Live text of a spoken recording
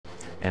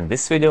In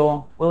this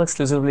video, we'll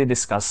exclusively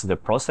discuss the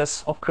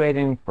process of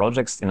creating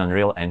projects in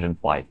Unreal Engine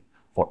 5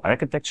 for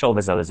architectural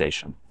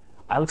visualization.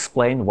 I'll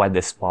explain why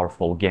this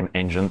powerful game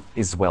engine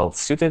is well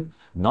suited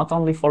not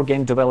only for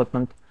game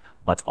development,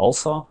 but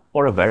also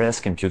for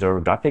various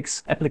computer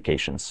graphics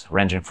applications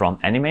ranging from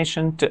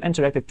animation to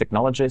interactive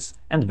technologies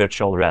and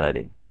virtual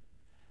reality.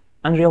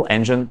 Unreal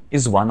Engine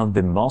is one of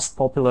the most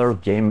popular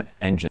game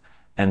engines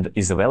and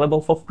is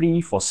available for free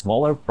for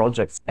smaller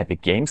projects.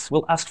 Epic Games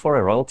will ask for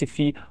a royalty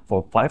fee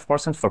for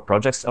 5% for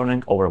projects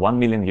earning over 1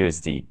 million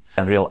USD.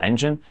 Unreal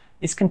Engine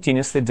is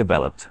continuously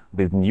developed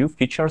with new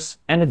features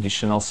and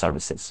additional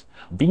services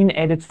being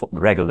added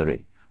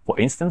regularly. For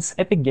instance,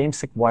 Epic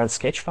Games acquired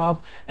Sketchfab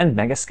and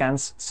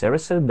Megascans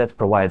services that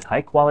provide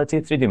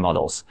high-quality 3D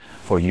models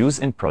for use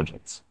in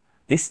projects.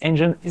 This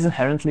engine is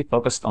inherently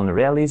focused on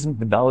realism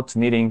without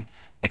needing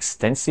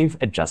extensive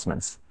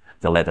adjustments.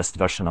 The latest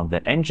version of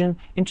the engine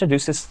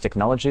introduces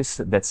technologies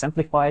that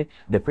simplify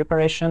the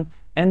preparation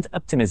and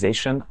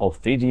optimization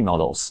of 3D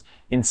models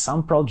in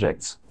some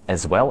projects,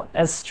 as well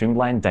as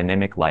streamline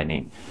dynamic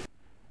lighting.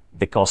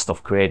 The cost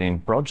of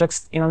creating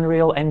projects in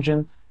Unreal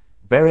Engine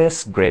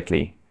varies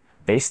greatly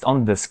based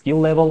on the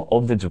skill level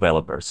of the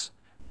developers.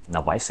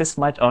 Novices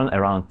might earn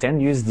around 10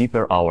 USD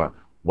per hour,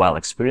 while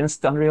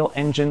experienced Unreal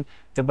Engine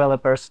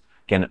developers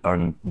can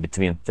earn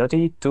between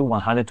 30 to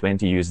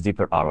 120 USD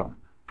per hour.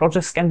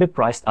 Projects can be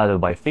priced either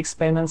by fixed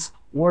payments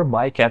or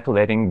by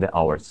calculating the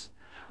hours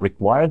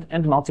required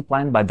and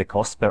multiplying by the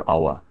cost per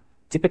hour.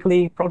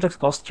 Typically, project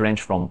costs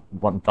range from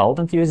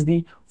 1,000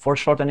 USD for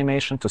short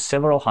animation to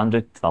several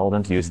hundred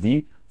thousand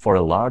USD for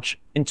a large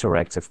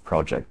interactive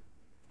project.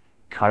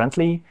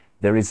 Currently,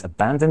 there is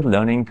abundant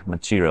learning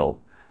material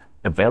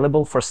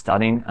available for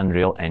studying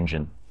Unreal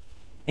Engine,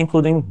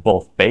 including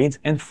both paid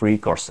and free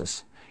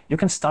courses. You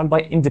can start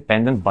by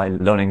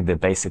learning the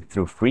basics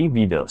through free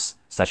videos,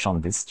 such on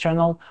this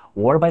channel,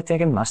 or by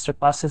taking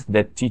masterclasses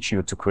that teach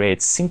you to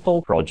create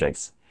simple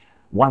projects.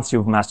 Once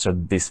you've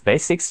mastered these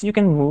basics, you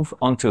can move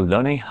on to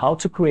learning how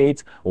to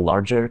create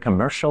larger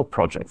commercial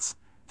projects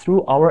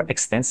through our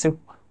extensive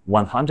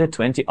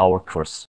 120-hour course.